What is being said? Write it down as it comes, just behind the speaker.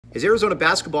As Arizona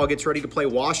basketball gets ready to play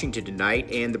Washington tonight,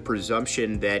 and the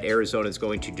presumption that Arizona is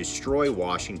going to destroy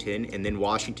Washington, and then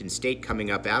Washington State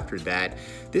coming up after that,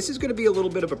 this is going to be a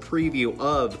little bit of a preview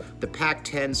of the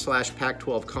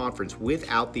Pac-10/Pac-12 conference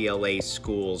without the LA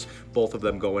schools, both of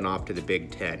them going off to the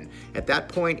Big Ten. At that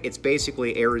point, it's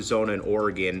basically Arizona and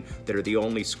Oregon that are the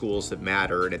only schools that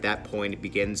matter, and at that point, it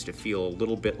begins to feel a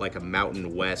little bit like a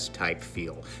Mountain West type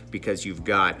feel, because you've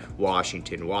got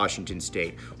Washington, Washington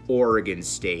State, Oregon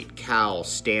State, Cal,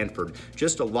 Stanford,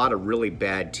 just a lot of really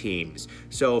bad teams.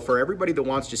 So for everybody that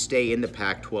wants to stay in the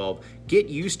Pac-12, get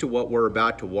used to what we're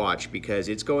about to watch, because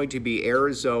it's going to be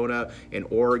Arizona and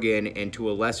Oregon, and to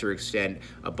a lesser extent,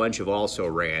 a bunch of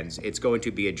also-rans. It's going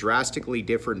to be a drastically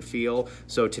different feel,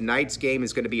 so tonight's game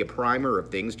is going to be a primer of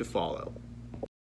things to follow.